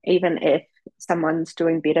even if someone's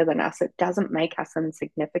doing better than us, it doesn't make us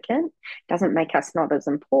insignificant, doesn't make us not as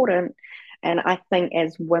important. And I think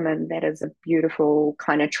as women, that is a beautiful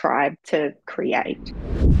kind of tribe to create.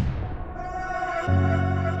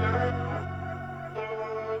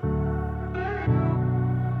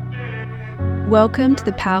 Welcome to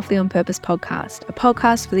the Powerfully on Purpose podcast, a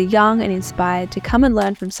podcast for the young and inspired to come and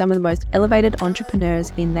learn from some of the most elevated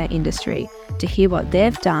entrepreneurs in their industry, to hear what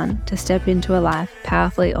they've done to step into a life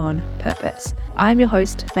powerfully on purpose. I'm your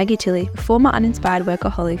host, Maggie Tilley, a former uninspired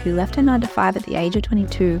workaholic who left her 9 to 5 at the age of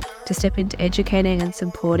 22 to step into educating and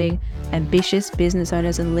supporting ambitious business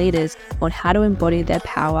owners and leaders on how to embody their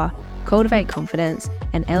power, cultivate confidence,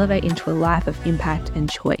 and elevate into a life of impact and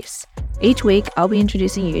choice. Each week, I'll be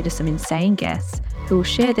introducing you to some insane guests who will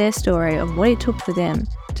share their story of what it took for them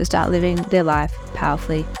to start living their life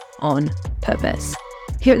powerfully on purpose.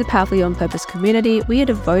 Here at the Powerfully on Purpose community, we are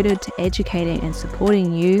devoted to educating and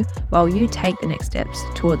supporting you while you take the next steps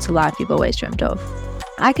towards the life you've always dreamt of.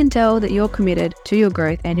 I can tell that you're committed to your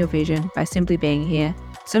growth and your vision by simply being here,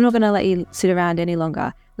 so I'm not going to let you sit around any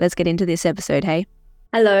longer. Let's get into this episode, hey?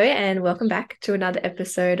 Hello, and welcome back to another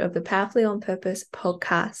episode of the Powerfully on Purpose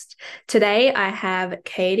podcast. Today, I have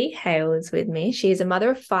Katie Hales with me. She is a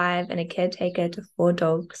mother of 5 and a caretaker to 4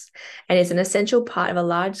 dogs, and is an essential part of a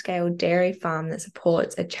large-scale dairy farm that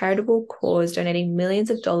supports a charitable cause donating millions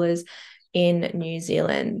of dollars in New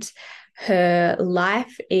Zealand. Her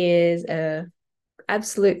life is a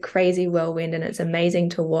absolute crazy whirlwind, and it's amazing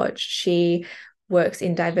to watch. She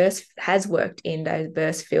has worked in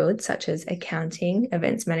diverse fields such as accounting,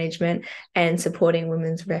 events management, and supporting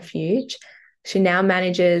women's refuge. She now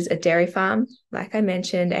manages a dairy farm, like I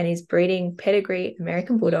mentioned, and is breeding pedigree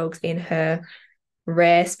American Bulldogs in her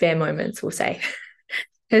rare spare moments, we'll say.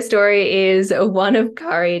 Her story is one of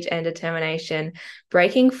courage and determination,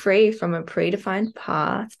 breaking free from a predefined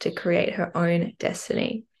path to create her own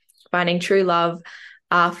destiny. Finding true love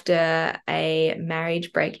after a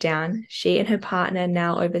marriage breakdown, she and her partner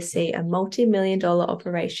now oversee a multi-million-dollar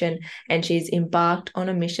operation, and she's embarked on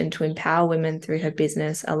a mission to empower women through her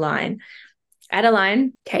business, Align. At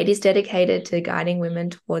Align, Katie's dedicated to guiding women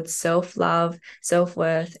towards self-love,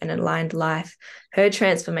 self-worth, and aligned life. Her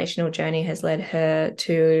transformational journey has led her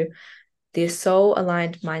to the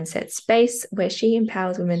soul-aligned mindset space, where she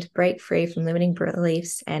empowers women to break free from limiting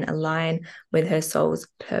beliefs and align with her soul's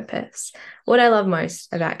purpose. What I love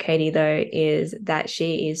most about Katie, though, is that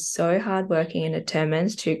she is so hardworking and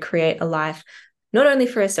determined to create a life not only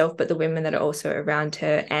for herself, but the women that are also around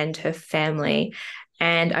her and her family.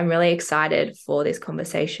 And I'm really excited for this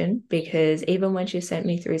conversation, because even when she sent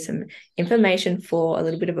me through some information for a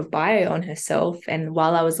little bit of a bio on herself, and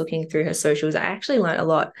while I was looking through her socials, I actually learned a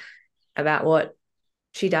lot about what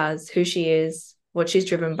she does, who she is, what she's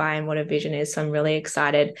driven by, and what her vision is. So I'm really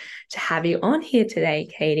excited to have you on here today,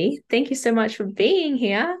 Katie. Thank you so much for being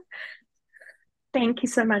here. Thank you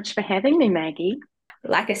so much for having me, Maggie.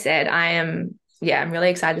 Like I said, I'm really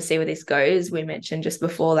excited to see where this goes. We mentioned just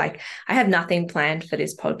before, I have nothing planned for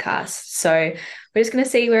this podcast. So we're just going to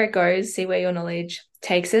see where it goes, see where your knowledge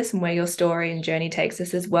takes us and where your story and journey takes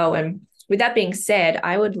us as well. And with that being said,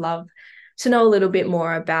 I would love to know a little bit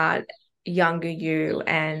more about younger you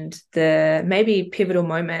and the maybe pivotal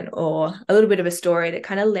moment or a little bit of a story that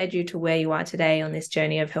kind of led you to where you are today on this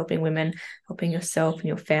journey of helping women, helping yourself and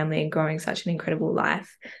your family, and growing such an incredible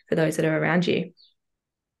life for those that are around you.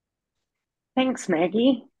 Thanks,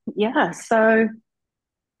 Maggie. Yeah, so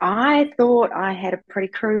I thought I had a pretty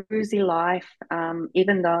cruisy life,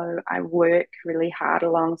 even though I work really hard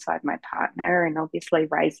alongside my partner, and obviously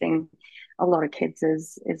raising a lot of kids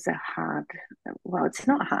is a hard, well, it's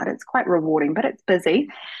not hard, it's quite rewarding, but it's busy.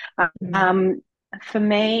 Um, for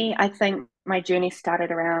me, I think my journey started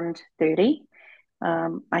around 30.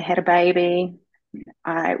 I had a baby.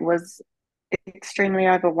 I was extremely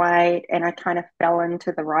overweight, and I kind of fell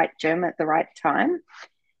into the right gym at the right time.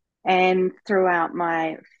 And throughout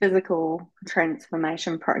my physical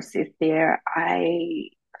transformation process there, I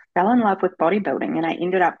fell in love with bodybuilding, and I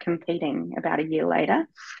ended up competing about a year later.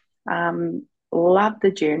 Loved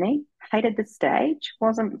the journey, hated the stage,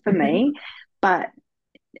 wasn't for me, but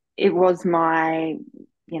it was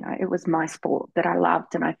it was my sport that I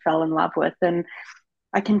loved and I fell in love with. And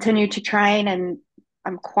I continued to train, and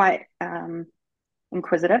I'm quite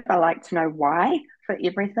inquisitive. I like to know why for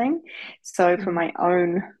everything. So for my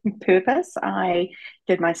own purpose, I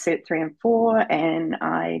did my Cert 3 and 4, and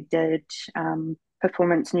I did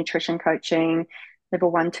performance nutrition coaching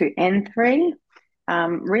level 1, 2, and 3.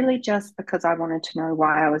 Really just because I wanted to know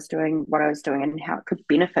why I was doing what I was doing and how it could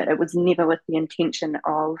benefit. It was never with the intention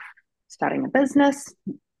of starting a business.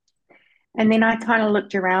 And then I kind of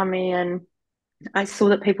looked around me and I saw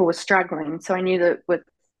that people were struggling. So I knew that with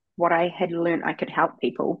what I had learned, I could help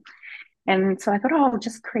people. And so I thought, oh, I'll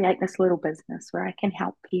just create this little business where I can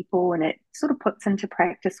help people. And it sort of puts into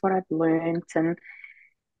practice what I've learned. And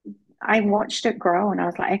I watched it grow and I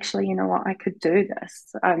was like, actually, you know what? I could do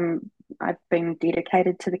this. I've been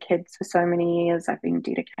dedicated to the kids for so many years. I've been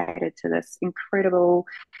dedicated to this incredible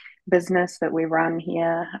business that we run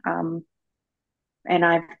here. And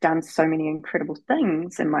I've done so many incredible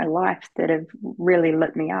things in my life that have really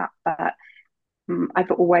lit me up. But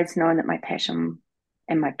I've always known that my passion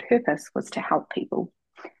and my purpose was to help people.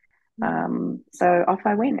 So off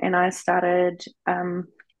I went and I started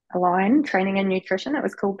Align Training and Nutrition. It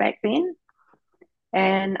was called back then.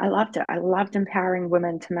 And I loved it. I loved empowering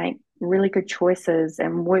women to make really good choices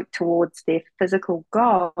and work towards their physical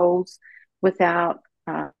goals without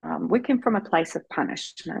working from a place of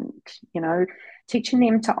punishment, teaching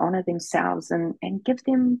them to honor themselves and give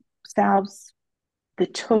themselves the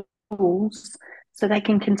tools so they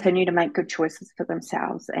can continue to make good choices for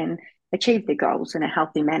themselves and achieve their goals in a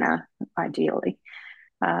healthy manner, ideally.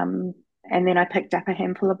 Um, and then I picked up a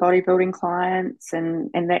handful of bodybuilding clients, and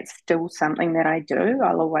that's still something that I do.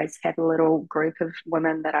 I'll always have a little group of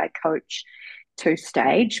women that I coach to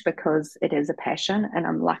stage because it is a passion, and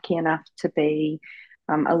I'm lucky enough to be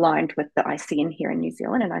aligned with the ICN here in New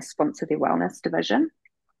Zealand, and I sponsor their wellness division.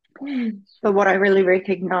 Mm. But what I really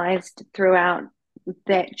recognized throughout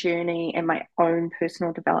that journey and my own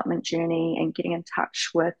personal development journey and getting in touch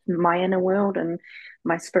with my inner world and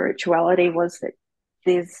my spirituality was that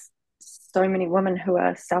there's so many women who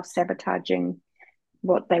are self-sabotaging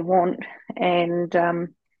what they want. And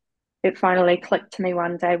it finally clicked to me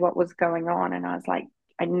one day what was going on. And I was like,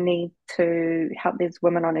 I need to help these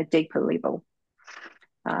women on a deeper level.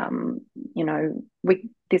 Um,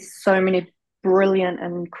 there's so many brilliant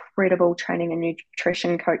and incredible training and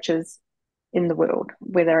nutrition coaches in the world,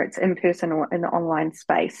 whether it's in person or in the online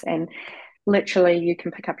space. And literally, you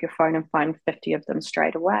can pick up your phone and find 50 of them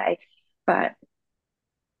straight away. But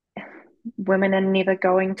women are never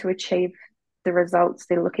going to achieve the results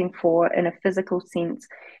they're looking for in a physical sense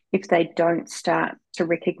if they don't start to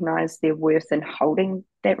recognize their worth in holding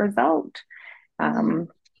that result. Mm. Um,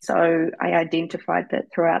 so I identified that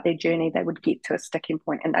throughout their journey, they would get to a sticking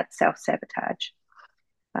point and that self sabotage,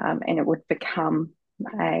 and it would become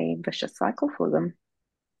a vicious cycle for them.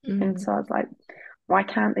 And Mm. so I was like, why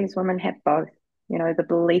can't these women have both? The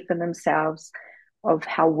belief in themselves of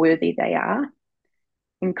how worthy they are,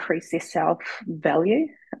 increase their self value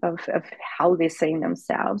of how they're seeing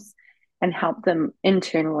themselves, and help them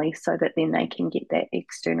internally so that then they can get that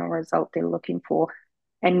external result they're looking for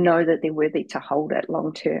and know that they're worthy to hold it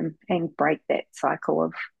long term and break that cycle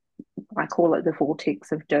of, I call it the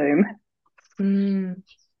vortex of doom. Mm.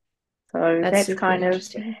 So That's that's super kind of,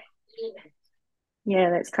 interesting.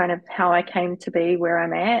 yeah, that's kind of how I came to be where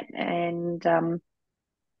I'm at. And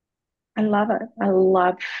I love it. I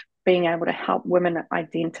love being able to help women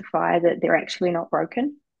identify that they're actually not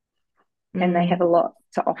broken and they have Mm. a lot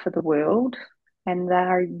to offer the world and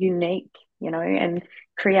they're unique, and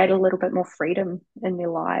create a little bit more freedom in their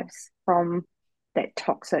lives from that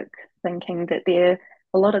toxic thinking that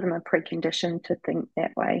a lot of them are preconditioned to think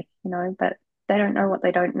that way, but they don't know what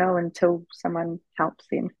they don't know until someone helps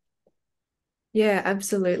them. Yeah,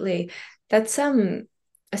 absolutely. That's I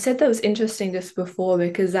said that was interesting just before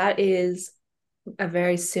because that is a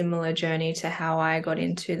very similar journey to how I got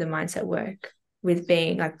into the mindset work with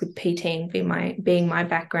being like with PTing being my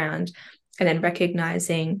background and then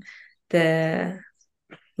recognizing the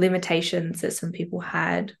limitations that some people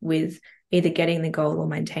had with either getting the goal or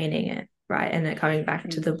maintaining it, right? And then coming back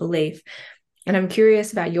to the Mm. belief. And I'm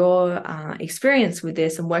curious about your experience with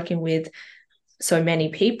this and working with so many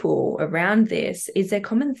people around this. Is there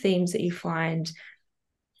common themes that you find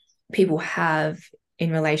people have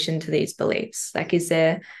in relation to these beliefs? Like, is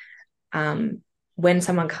there, when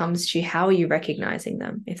someone comes to you, how are you recognizing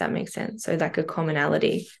them, if that makes sense? So, like a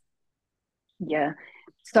commonality. Yeah.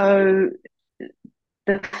 So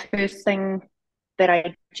the first thing that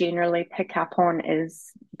I generally pick up on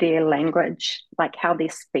is their language, like how they're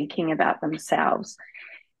speaking about themselves.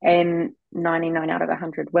 And 99 out of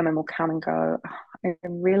 100 women will come and go, oh, I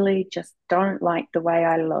really just don't like the way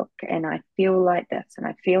I look. And I feel like this and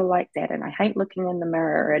I feel like that. And I hate looking in the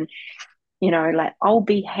mirror. And, like I'll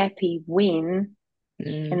be happy when,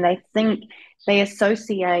 and Mm. they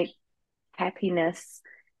associate happiness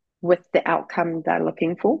with the outcome they're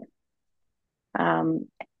looking for. Um,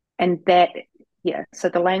 and that, yeah, so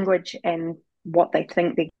the language and what they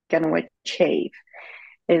think they're going to achieve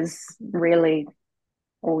is really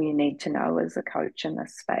all you need to know as a coach in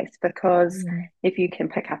this space, because Mm. if you can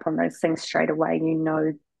pick up on those things straight away, you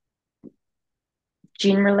know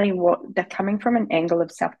generally what they're coming from, an angle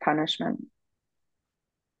of self-punishment.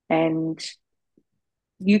 And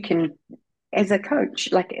you can, as a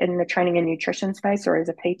coach, like in the training and nutrition space or as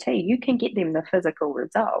a PT, you can get them the physical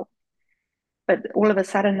result, but all of a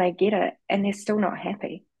sudden they get it and they're still not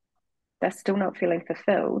happy. They're still not feeling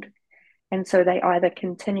fulfilled. And so they either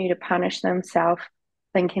continue to punish themselves,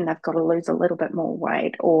 thinking they've got to lose a little bit more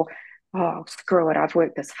weight, or, oh, screw it, I've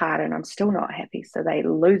worked this hard and I'm still not happy. So they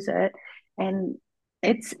lose it. And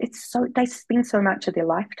it's so they spend so much of their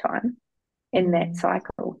lifetime in that Mm.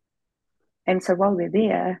 cycle. And so while they're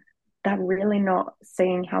there, they're really not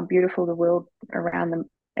seeing how beautiful the world around them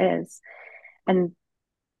is. And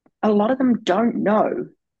a lot of them don't know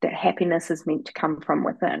that happiness is meant to come from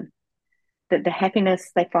within, that the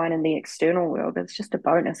happiness they find in the external world is just a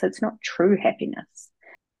bonus. It's not true happiness.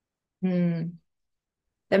 Mm.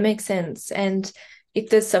 That makes sense. And if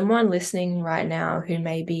there's someone listening right now who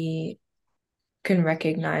maybe can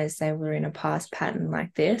recognize they were in a past pattern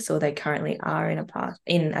like this, or they currently are in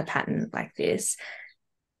a pattern like this,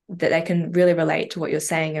 that they can really relate to what you're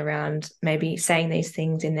saying around maybe saying these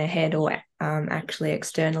things in their head or actually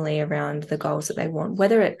externally around the goals that they want,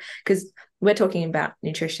 because we're talking about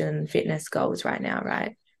nutrition and fitness goals right now,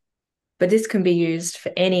 right? But this can be used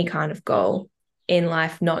for any kind of goal in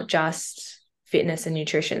life, not just fitness and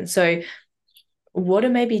nutrition. So what are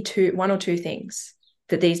maybe one or two things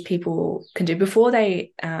that these people can do before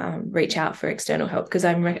they reach out for external help? Because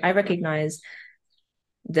I recognize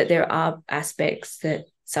that there are aspects that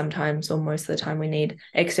sometimes or most of the time we need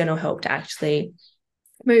external help to actually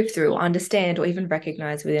move through, understand, or even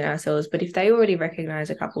recognize within ourselves. But if they already recognize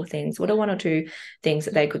a couple of things, what are one or two things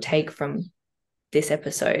that they could take from this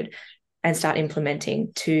episode and start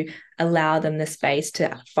implementing to allow them the space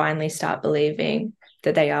to finally start believing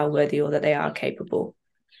that they are worthy or that they are capable?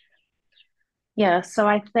 Yeah, so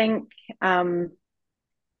I think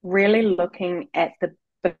really looking at the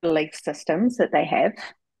belief systems that they have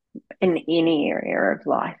in any area of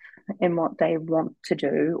life and what they want to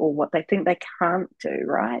do or what they think they can't do,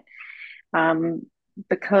 right? Um,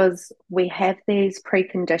 because we have these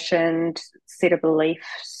preconditioned set of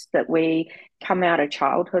beliefs that we come out of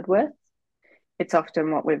childhood with. It's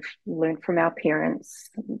often what we've learned from our parents,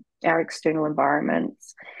 our external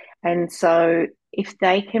environments. And so, if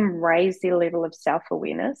they can raise their level of self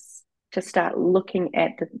awareness to start looking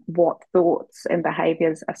at what thoughts and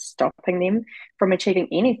behaviors are stopping them from achieving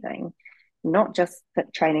anything, not just the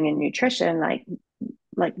training and nutrition, like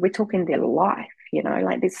we're talking their life,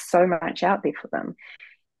 like there's so much out there for them.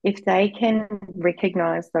 If they can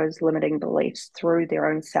recognize those limiting beliefs through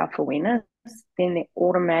their own self awareness, then they're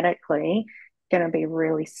automatically going to be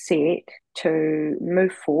really set to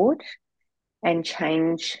move forward and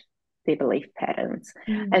change their belief patterns.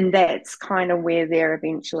 Mm. And that's kind of where they're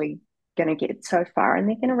eventually going to get so far, and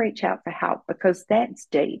they're going to reach out for help, because that's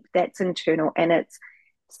deep, that's internal, and it's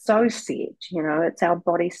so set. It's our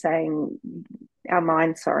body saying, our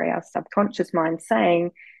mind, sorry, our subconscious mind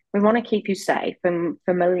saying, we want to keep you safe, and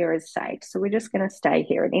familiar is safe. So we're just going to stay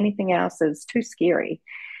here, and anything else is too scary.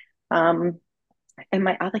 Um, and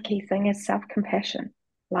my other key thing is self compassion.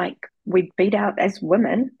 Like, as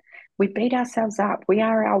women, we beat ourselves up. We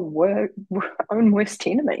are our own worst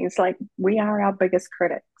enemies. Like, we are our biggest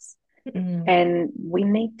critics. Mm. And we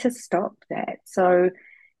need to stop that. So,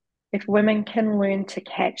 if women can learn to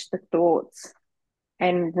catch the thoughts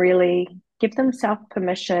and really give themselves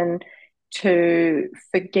permission to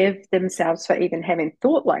forgive themselves for even having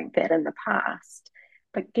thought like that in the past,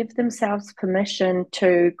 but give themselves permission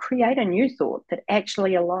to create a new thought that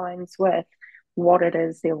actually aligns with what it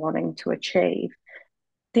is they're wanting to achieve,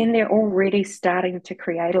 then they're already starting to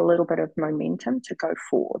create a little bit of momentum to go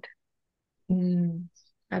forward. Mm.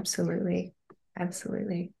 Absolutely.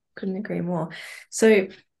 Absolutely. Couldn't agree more. So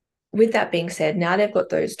with that being said, now they've got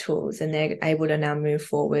those tools and they're able to now move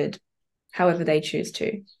forward however they choose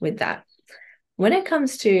to with that. When it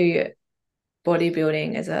comes to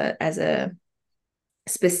bodybuilding as a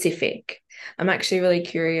specific, I'm actually really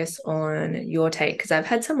curious on your take, because I've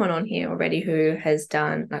had someone on here already who has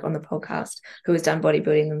done, like on the podcast, who has done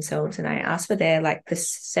bodybuilding themselves, and I asked for their like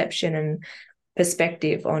perception and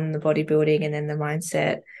perspective on the bodybuilding and then the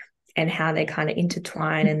mindset and how they kind of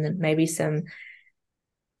intertwine, and then maybe some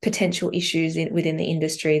potential issues within the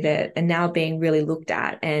industry that are now being really looked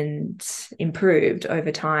at and improved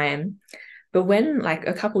over time. But when, like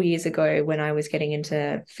a couple years ago, when I was getting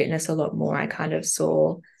into fitness a lot more, I kind of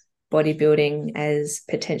saw bodybuilding as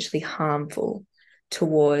potentially harmful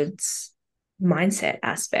towards mindset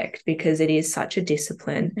aspect, because it is such a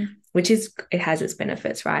discipline, Mm-hmm. which is, it has its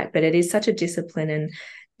benefits, right? But it is such a discipline, and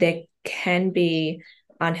there can be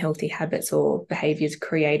unhealthy habits or behaviors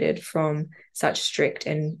created from such strict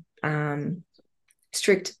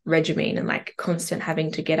regimen, and like constant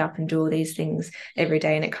having to get up and do all these things every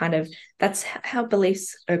day. And it kind of, that's how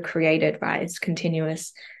beliefs are created, right? It's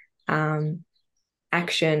continuous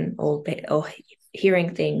action, or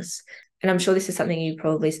hearing things. And I'm sure this is something you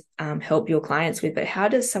probably help your clients with, but how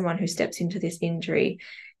does someone who steps into this injury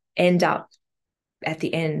end up at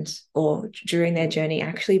the end or during their journey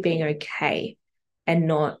actually being okay and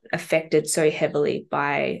not affected so heavily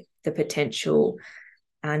by the potential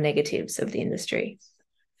negatives of the industry?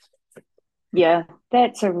 Yeah,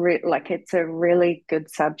 that's it's a really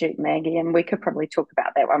good subject, Maggie, and we could probably talk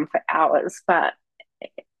about that one for hours. But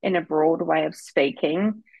in a broad way of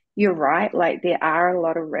speaking, you're right. Like there are a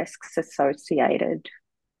lot of risks associated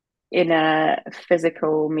in a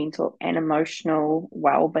physical, mental, and emotional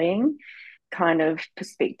well-being kind of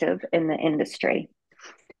perspective in the industry.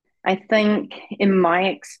 I think, in my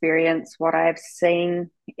experience, what I've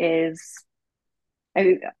seen is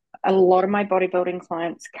a, a lot of my bodybuilding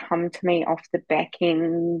clients come to me off the back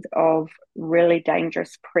end of really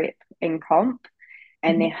dangerous prep and comp,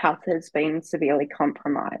 and their Mm-hmm. health has been severely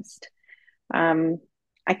compromised. Um,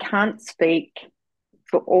 I can't speak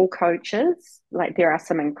for all coaches. Like there are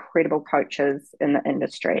some incredible coaches in the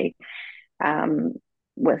industry um,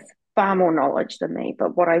 with far more knowledge than me.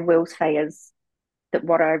 But what I will say is that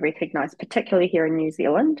what I recognise, particularly here in New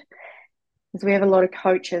Zealand, is we have a lot of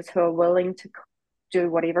coaches who are willing to do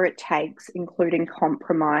whatever it takes, including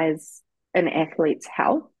compromise an athlete's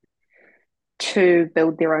health, to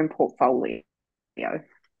build their own portfolio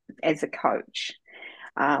as a coach,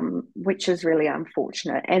 which is really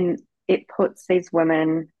unfortunate. And it puts these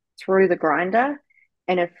women through the grinder.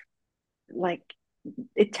 And if, like,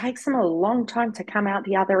 it takes them a long time to come out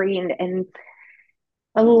the other end. And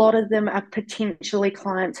a lot of them are potentially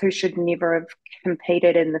clients who should never have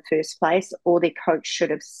competed in the first place, or their coach should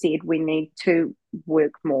have said, we need to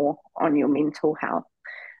work more on your mental health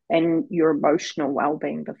and your emotional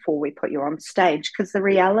well-being before we put you on stage. Because the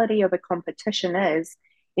reality of a competition is,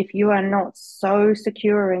 if you are not so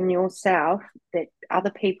secure in yourself that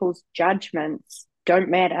other people's judgments don't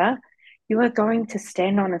matter, you are going to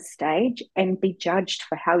stand on a stage and be judged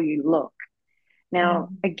for how you look. Now,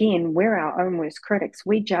 Mm. again, we're our own worst critics.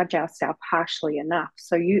 We judge ourselves harshly enough.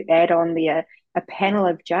 So you add on there a panel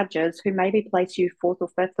of judges who maybe place you fourth or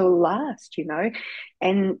fifth or last,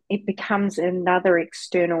 and it becomes another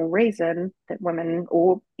external reason that women,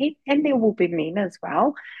 and there will be men as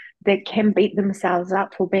well, that can beat themselves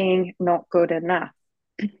up for being not good enough.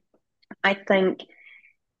 I think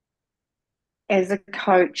as a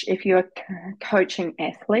coach, if you're coaching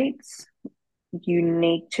athletes, you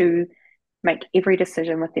need to make every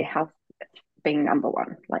decision with their health being number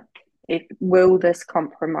one. Like, will this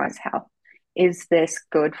compromise health? Is this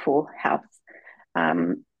good for health?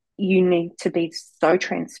 Um, you need to be so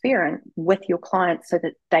transparent with your clients so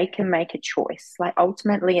that they can make a choice. Like,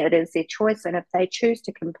 ultimately, it is their choice, and if they choose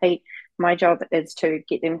to compete, my job is to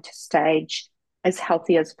get them to stage as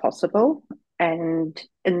healthy as possible and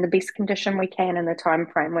in the best condition we can in the time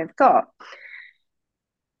frame we've got.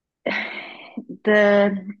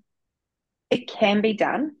 The It can be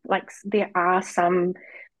done. Like there are some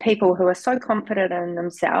people who are so confident in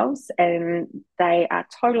themselves and they are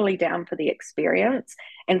totally down for the experience,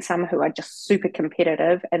 and some who are just super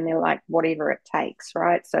competitive and they're like, whatever it takes,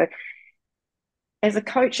 right? So as a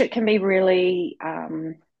coach, it can be really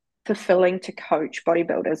fulfilling to coach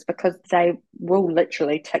bodybuilders because they will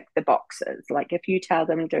literally tick the boxes. Like if you tell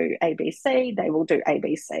them do ABC, they will do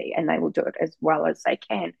ABC and they will do it as well as they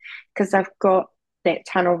can because they've got that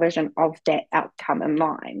tunnel vision of that outcome in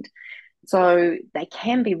mind. So they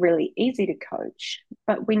can be really easy to coach.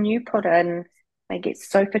 But when you put in, they get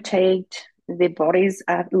so fatigued, their bodies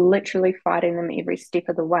are literally fighting them every step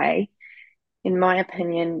of the way. In my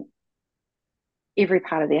opinion, every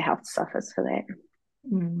part of their health suffers for that.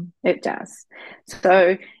 Mm. It does.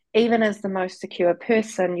 So even as the most secure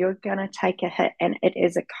person, you're going to take a hit, and it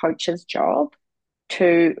is a coach's job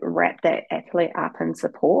to wrap that athlete up in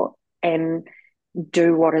support and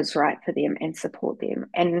do what is right for them and support them.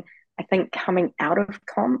 And I think coming out of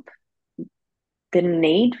comp, the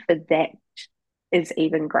need for that is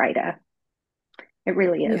even greater. It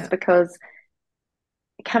really is, Yeah. because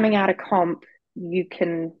coming out of comp, you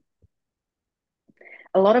can,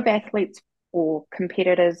 a lot of athletes or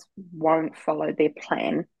competitors won't follow their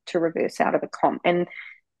plan to reverse out of a comp, and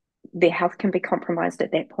their health can be compromised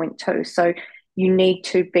at that point too. So you need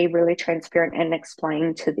to be really transparent and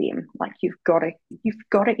explain to them. Like you've got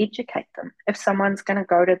to educate them. If someone's going to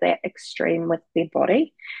go to that extreme with their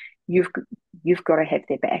body, you've you've got to have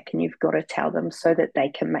their back, and you've got to tell them so that they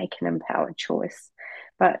can make an empowered choice.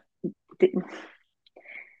 But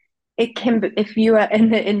it can be, if you are in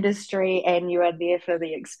the industry and you are there for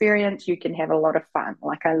the experience, you can have a lot of fun.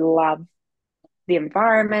 Like, I love the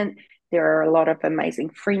environment. There are a lot of amazing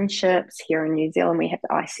friendships here in New Zealand. We have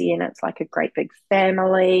the ICN. It's like a great big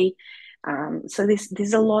family. So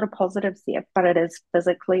there's a lot of positives there, but it is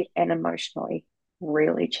physically and emotionally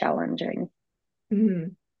really challenging.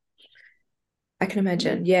 Mm. I can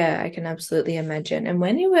imagine. Yeah, I can absolutely imagine. And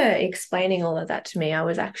when you were explaining all of that to me, I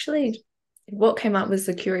was actually, what came up was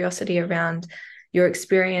the curiosity around your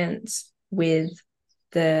experience with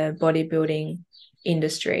the bodybuilding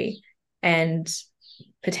industry and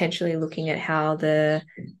potentially looking at how the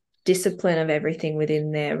discipline of everything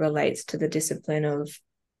within there relates to the discipline of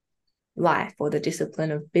life or the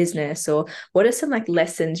discipline of business, or what are some like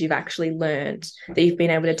lessons you've actually learned that you've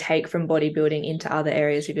been able to take from bodybuilding into other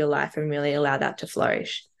areas of your life and really allow that to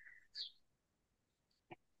flourish?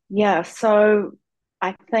 Yeah, so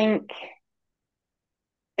I think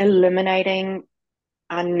eliminating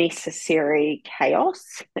unnecessary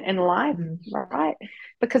chaos in life, Mm. right?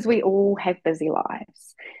 Because we all have busy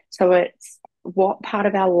lives. So it's what part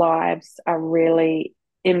of our lives are really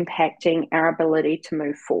impacting our ability to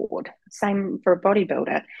move forward. Same for a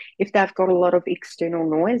bodybuilder. If they've got a lot of external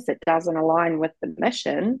noise that doesn't align with the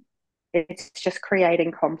mission, it's just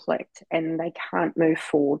creating conflict and they can't move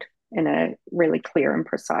forward in a really clear and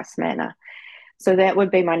precise manner. So that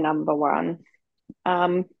would be my number one.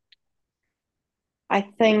 Um, I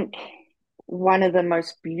think one of the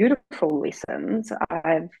most beautiful lessons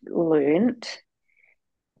I've learned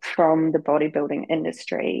from the bodybuilding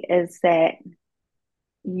industry is that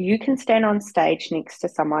you can stand on stage next to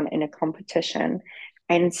someone in a competition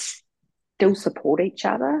and still support each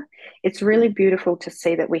other. It's really beautiful to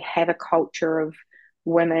see that we have a culture of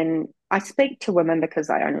women. I speak to women because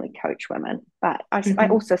I only coach women, but I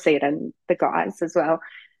Mm-hmm. also see it in the guys as well.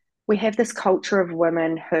 We have this culture of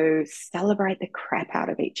women who celebrate the crap out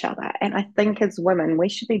of each other. And I think as women, we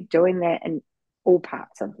should be doing that in all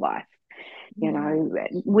parts of life. You know,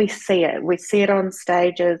 we see it. We see it on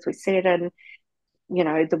stages. We see it in,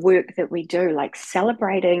 the work that we do, like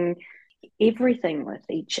celebrating everything with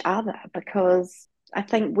each other, because I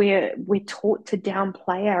think we're taught to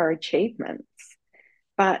downplay our achievements,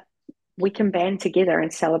 but we can band together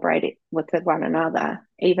and celebrate it with one another,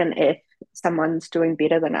 even if someone's doing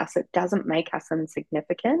better than us. It doesn't make us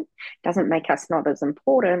insignificant, doesn't make us not as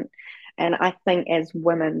important. And I think as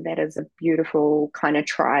women, that is a beautiful kind of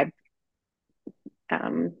tribe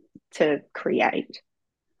um, to create.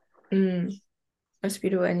 Mm, that's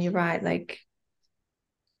beautiful. And you're right. Like,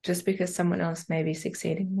 just because someone else may be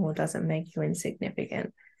succeeding more doesn't make you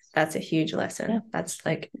insignificant. That's a huge Yeah, lesson. That's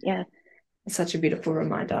like yeah, such a beautiful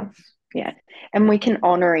reminder. yeah. And we can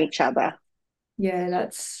honor each other. Yeah,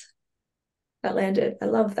 that landed. I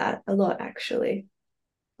love that a lot, actually.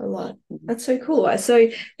 A lot. That's so cool. So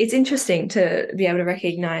it's interesting to be able to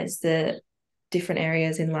recognize the different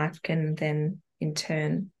areas in life can then in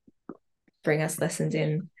turn bring us lessons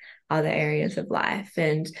in other areas of life.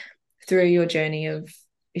 And through your journey of,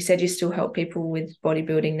 you said you still help people with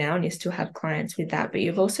bodybuilding now and you still have clients with that, but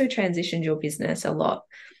you've also transitioned your business a lot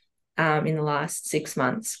in the last 6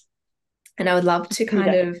 months. And I would love to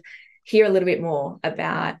kind Yeah. of hear a little bit more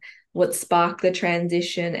about what sparked the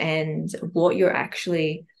transition and what you're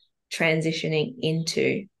actually transitioning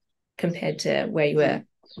into compared to where you were.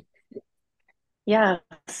 Yeah.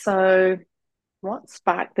 So what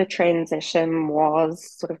sparked the transition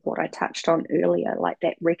was sort of what I touched on earlier, like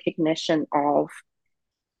that recognition of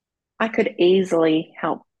I could easily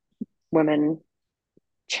help women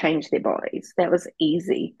change their bodies. That was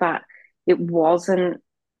easy, but it wasn't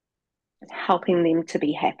helping them to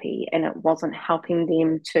be happy, and it wasn't helping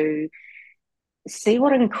them to see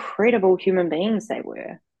what incredible human beings they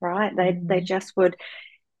were, right? They Mm-hmm. just would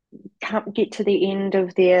come, get to the end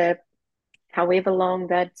of their however long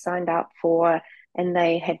they'd signed up for, and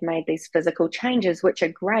they had made these physical changes, which are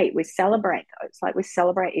great. We celebrate those. Like, we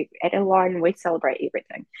celebrate at Align, we celebrate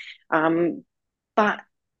everything. But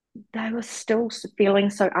they were still feeling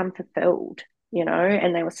so unfulfilled,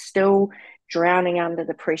 and they were still drowning under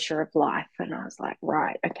the pressure of life. And I was like,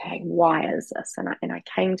 right, okay, why is this? And I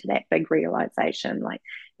came to that big realization, like,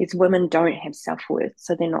 these women don't have self-worth,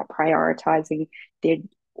 so they're not prioritizing their,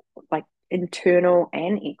 like, internal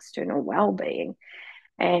and external well-being.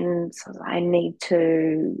 And so I need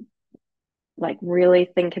to like really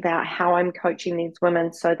think about how I'm coaching these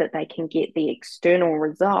women so that they can get the external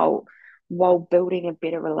result while building a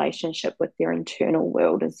better relationship with their internal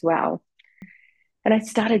world as well. And I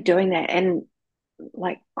started doing that. And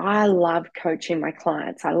like, I love coaching my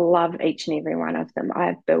clients. I love each and every one of them.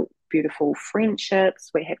 I've built beautiful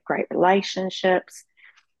friendships. We have great relationships.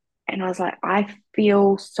 And I was like, I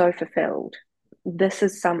feel so fulfilled. This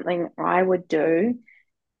is something I would do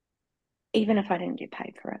even if I didn't get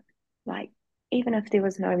paid for it. Like, even if there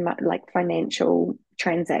was no like financial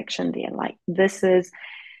transaction there, like, this is,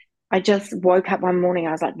 I just woke up one morning,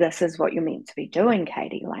 I was like, this is what you're meant to be doing,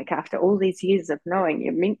 Katie. Like, after all these years of knowing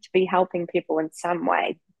you're meant to be helping people in some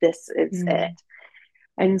way, this is it. Mm.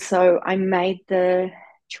 And so I made the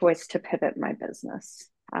choice to pivot my business.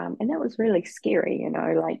 And that was really scary,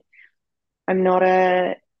 like, I'm not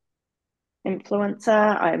a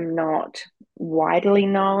influencer, I'm not widely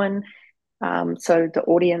known. So the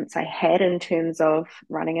audience I had in terms of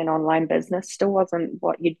running an online business still wasn't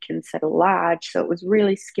what you'd consider large. So it was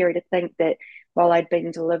really scary to think that while I'd been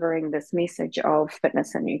delivering this message of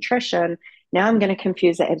fitness and nutrition, now I'm going to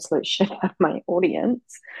confuse the absolute shit out of my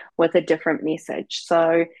audience with a different message. So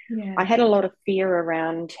I Yeah. had a lot of fear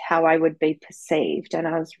around how I would be perceived. And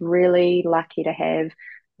I was really lucky to have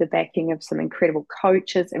the backing of some incredible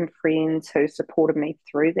coaches and friends who supported me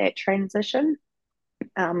through that transition.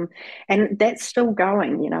 Um, and that's still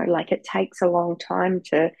going, like, it takes a long time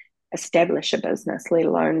to establish a business, let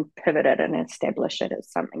alone pivot it and establish it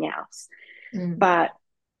as something else. Mm. But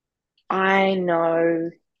I know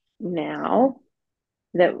now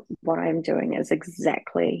that what I'm doing is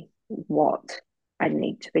exactly what I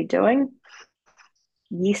need to be doing.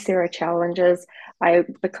 Yes, there are challenges.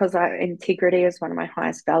 Because integrity is one of my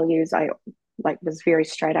highest values. I like was very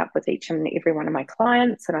straight up with each and every one of my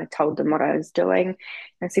clients, and I told them what I was doing. And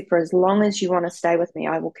I said, for as long as you want to stay with me,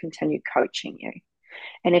 I will continue coaching you.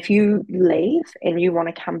 And if you leave and you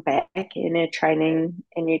want to come back in a training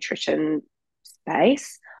and nutrition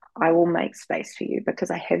space, I will make space for you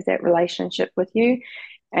because I have that relationship with you,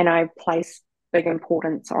 and I place big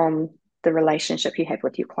importance on the relationship you have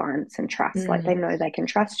with your clients and trust. Like, they Mm. know they can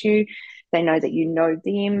trust you. They know that you know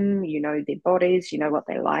them, you know their bodies, you know what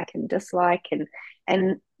they like and dislike,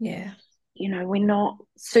 and Yeah. we're not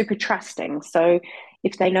super trusting. So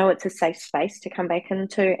if they know it's a safe space to come back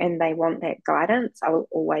into and they want that guidance, I will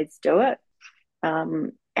always do it.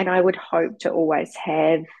 And I would hope to always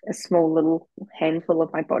have a small little handful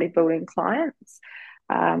of my bodybuilding clients,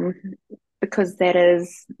 um, because that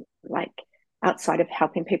is, like, outside of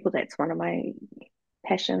helping people, that's one of my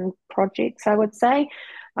passion projects, I would say.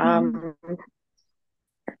 Mm. Um,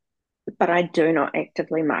 but I do not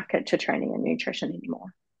actively market to training and nutrition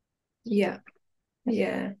anymore. Yeah.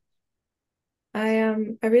 Yeah. I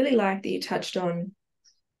really like that you touched on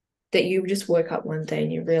that you just woke up one day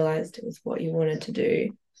and you realized it was what you wanted to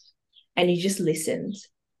do and you just listened.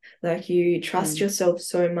 Like, you trust Mm. yourself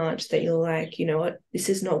so much that you're like, you know what, this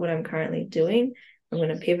is not what I'm currently doing. I'm going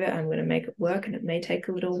to pivot, I'm going to make it work, and it may take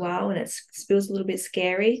a little while and it feels a little bit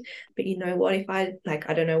scary. But you know what, if I, like,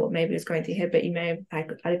 I don't know what maybe was going through your head, but you may, like,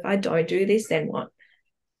 if I don't do this, then what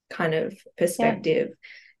kind of Yeah. perspective?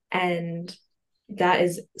 And that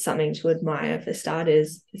is something to admire for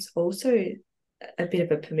starters. It's also a bit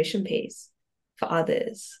of a permission piece for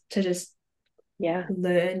others to just Yeah.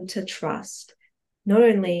 learn to trust not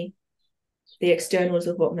only the externals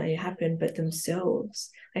of what may happen, but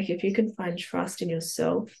themselves. Like, if you can find trust in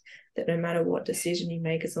yourself, that no matter what decision you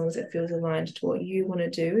make, as long as it feels aligned to what you want to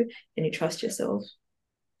do and you trust yourself,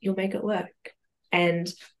 you'll make it work. And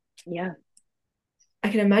Yeah. I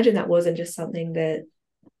can imagine that wasn't just something that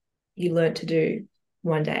you learned to do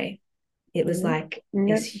one day. It was Mm. like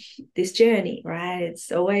No. this journey, right?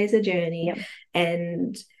 It's always a journey. Yeah.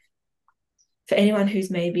 And for anyone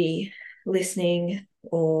who's maybe listening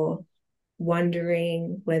or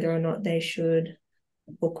wondering whether or not they should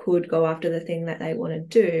or could go after the thing that they want to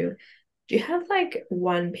do you have like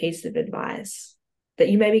one piece of advice that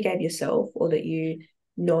you maybe gave yourself or that you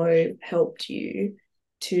know helped you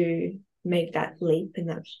to make that leap and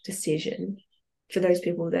that decision for those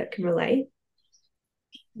people that can relate?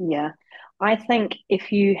 Yeah. I think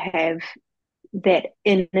if you have that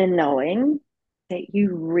inner knowing that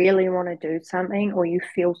you really want to do something or you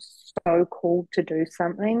feel so called to do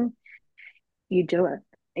something, you do it.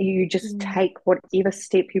 You just Mm. take whatever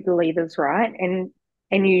step you believe is right, and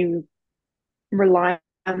you rely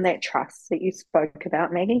on that trust that you spoke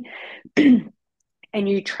about, Maggie. And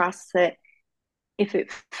you trust that if at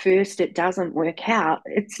first it doesn't work out,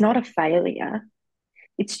 it's not a failure.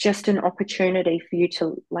 It's just an opportunity for you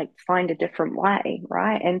to, like, find a different way,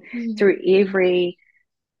 right? And Mm. through every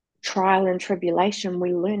trial and tribulation,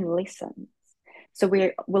 we learn lessons. So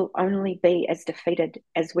we will only be as defeated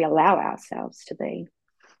as we allow ourselves to be.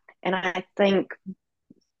 And I think,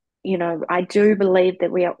 I do believe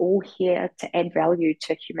that we are all here to add value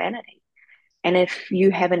to humanity. And if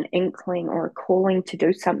you have an inkling or a calling to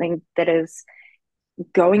do something that is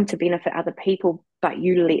going to benefit other people, but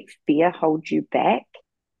you let fear hold you back,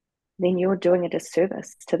 then you're doing a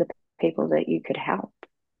disservice to the people that you could help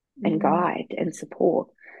and Mm. guide and support.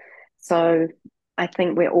 So I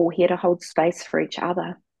think we're all here to hold space for each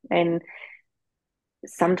other. And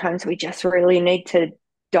sometimes we just really need to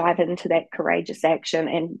dive into that courageous action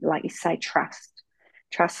and, like you say, trust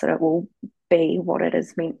that it will be what it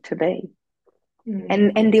is meant to be.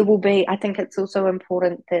 And there will be, I think it's also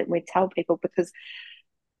important that we tell people, because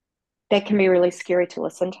that can be really scary to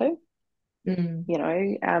listen to, Mm. you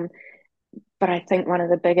know. But I think one of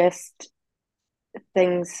the biggest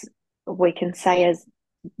things we can say is,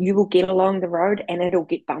 you will get along the road and it'll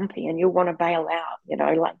get bumpy and you'll want to bail out,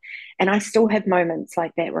 like. And I still have moments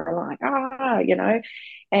like that where I'm like,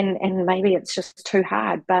 and maybe it's just too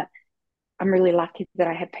hard, but I'm really lucky that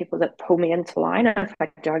I have people that pull me into line if I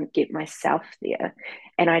don't get myself there.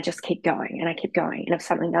 And I just keep going and I keep going. And if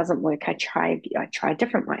something doesn't work, I try a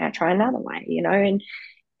different way, I try another way,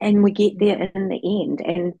 and we get there in the end.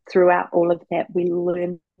 And throughout all of that, we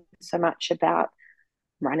learn so much about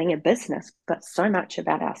running a business, but so much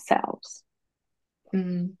about ourselves.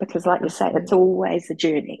 Mm. Because, like you say, it's Absolutely. always a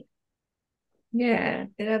journey. Yeah,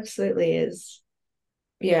 it absolutely is.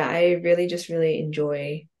 Yeah, I really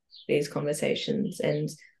enjoy these conversations, and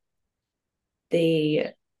the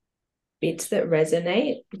bits that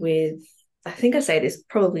resonate with, I think I say this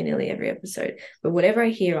probably nearly every episode, but whatever I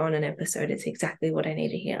hear on an episode, it's exactly what I need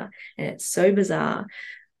to hear. And it's so bizarre,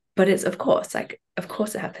 but it's of course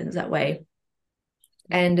it happens that way.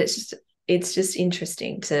 And it's just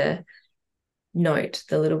interesting to note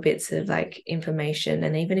the little bits of like information.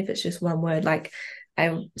 And even if it's just one word, like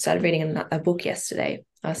I started reading a book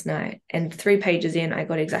last night, and 3 pages in, I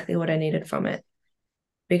got exactly what I needed from it,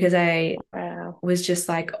 because I Wow. was just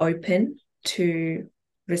like open to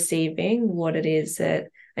receiving what it is that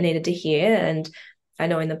I needed to hear. And I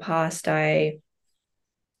know in the past I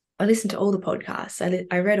listened to all the podcasts.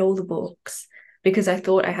 I read all the books because I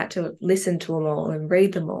thought I had to listen to them all and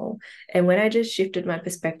read them all. And when I just shifted my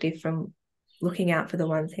perspective from looking out for the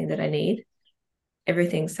one thing that I need,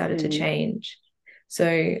 everything started to Mm, change.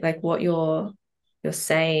 So like what you're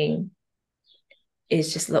saying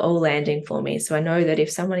is just all landing for me. So I know that if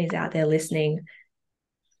someone is out there listening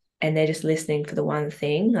and they're just listening for the one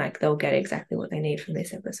thing, like they'll get exactly what they need from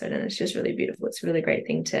this episode. And it's just really beautiful. It's a really great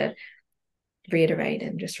thing to reiterate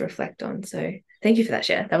and just reflect on. So thank you for that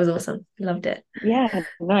share. That was awesome. Loved it. yeah,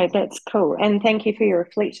 no, that's cool. And thank you for your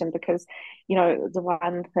reflection, because, the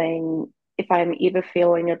one thing, if I'm ever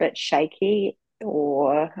feeling a bit shaky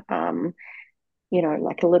or,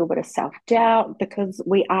 like a little bit of self doubt, because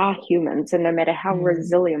we are humans and no matter how Mm,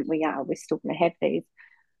 resilient we are, we're still going to have these.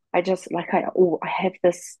 I have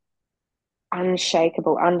this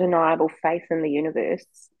unshakable, undeniable faith in the universe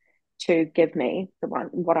to give me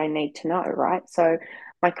what I need to know, right? So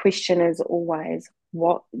my question is always,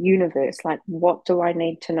 what universe, like what do I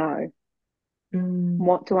need to know? mm,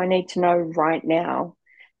 What do I need to know right now?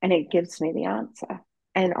 And it gives me the answer.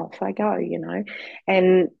 And off I go.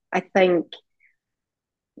 And I think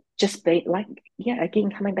just be like, yeah,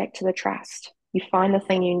 again, coming back to the trust. You find the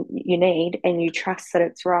thing you need and you trust that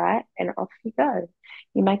it's right, and off you go.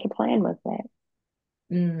 You make a plan with that.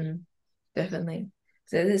 mm, definitely.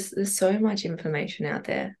 So there's so much information out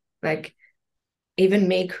there. Like even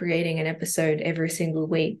me creating an episode every single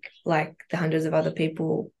week, like the hundreds of other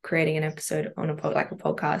people creating an episode on like a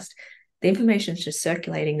podcast, the information is just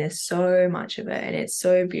circulating. There's so much of it, and it's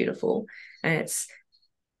so beautiful. And it's,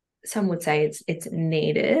 some would say it's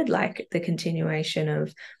needed, like the continuation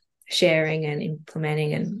of sharing and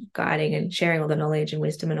implementing and guiding and sharing all the knowledge and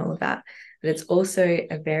wisdom and all of that. But it's also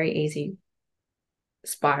a very easy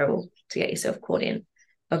spiral to get yourself caught in,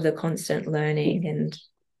 of the constant learning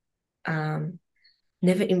and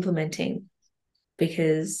never implementing,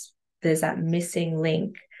 because there's that missing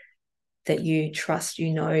link that you trust,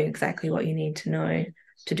 exactly what you need to know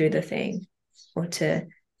to do the thing, or to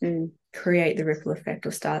Mm, create the ripple effect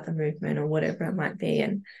or start the movement or whatever it might be.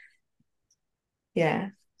 And yeah,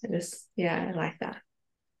 I like that.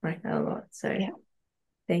 I like that a lot. So yeah,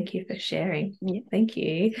 thank you for sharing. yeah. Thank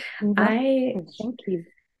you. You're I welcome. Thank you.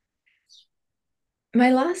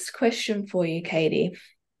 My last question for you, Katie,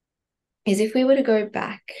 is if we were to go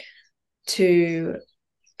back to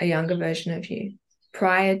a younger version of you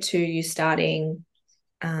prior to you starting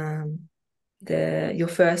your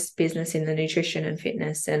first business in the nutrition and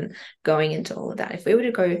fitness and going into all of that, if we were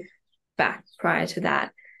to go back prior to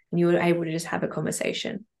that and you were able to just have a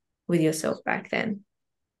conversation with yourself back then,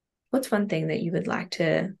 what's one thing that you would like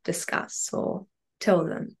to discuss or tell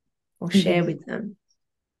them or share with them?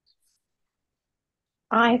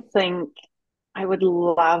 I think I would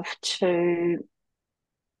love to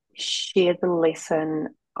share the lesson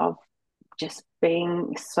of just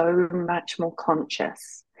being so much more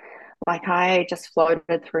conscious. Like I just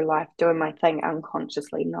floated through life doing my thing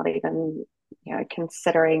unconsciously, not even,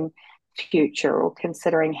 considering future or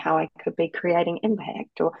considering how I could be creating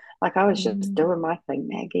impact, or like I was just doing my thing,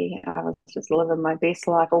 Maggie. I was just living my best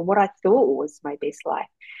life, or what I thought was my best life.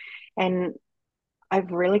 And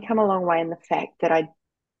I've really come a long way in the fact that I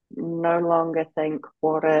no longer think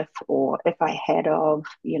what if or if I had of,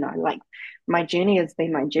 like my journey has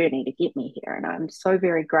been my journey to get me here. And I'm so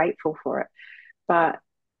very grateful for it. But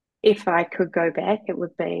if I could go back, it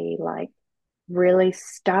would be like really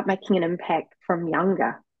start making an impact from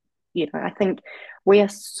younger. I think we are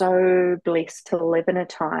so blessed to live in a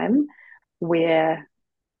time where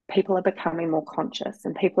people are becoming more conscious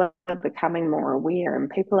and people are becoming more aware and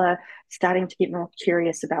people are starting to get more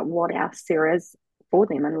curious about what else there is for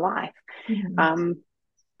them in life.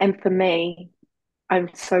 And for me, I'm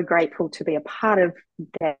so grateful to be a part of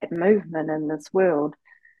that movement in this world.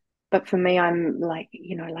 But for me, I'm like,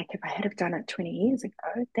 like if I had have done it 20 years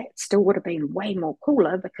ago, that still would have been way more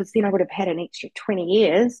cooler because then I would have had an extra 20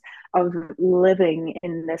 years of living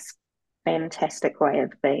in this fantastic way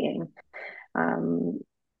of being.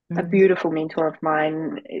 A beautiful mentor of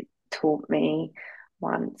mine taught me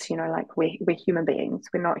once, like we're human beings,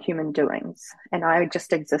 we're not human doings. And I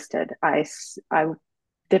just existed. I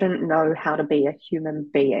didn't know how to be a human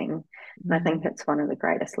being. And I think it's one of the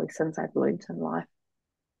greatest lessons I've learned in life.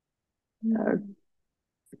 So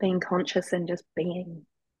being conscious and just being.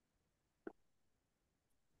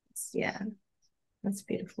 Yeah, that's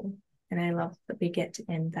beautiful. And I love that we get to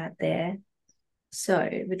end that there. So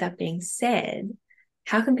with that being said,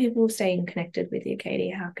 how can people stay connected with you,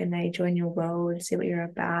 Katie? How can they join your world, see what you're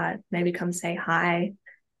about, maybe come say hi?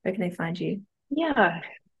 Where can they find you? Yeah,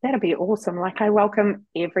 that'd be awesome. Like I welcome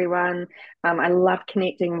everyone. I love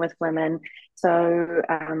connecting with women. So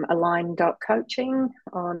align.coaching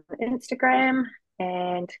on Instagram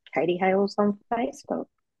and Katie Hales on Facebook.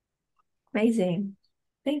 Amazing.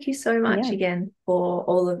 Thank you so much Yeah. again for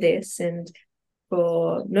all of this and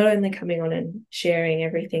for not only coming on and sharing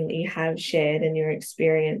everything that you have shared and your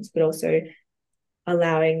experience, but also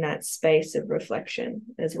allowing that space of reflection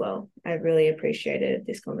as well. I really appreciated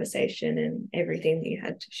this conversation and everything that you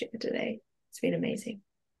had to share today. It's been amazing.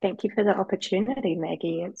 Thank you for the opportunity,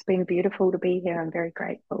 Maggie. It's been beautiful to be here. I'm very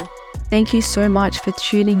grateful. Thank you so much for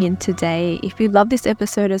tuning in today. If you love this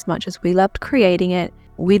episode as much as we loved creating it,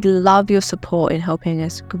 we'd love your support in helping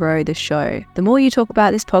us grow the show. The more you talk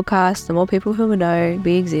about this podcast, the more people who will know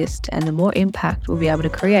we exist and the more impact we'll be able to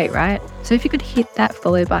create, right? So if you could hit that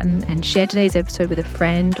follow button and share today's episode with a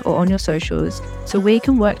friend or on your socials so we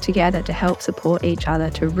can work together to help support each other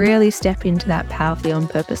to really step into that powerfully on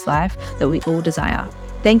purpose life that we all desire.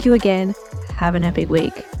 Thank you again. Have an epic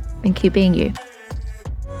week and keep being you.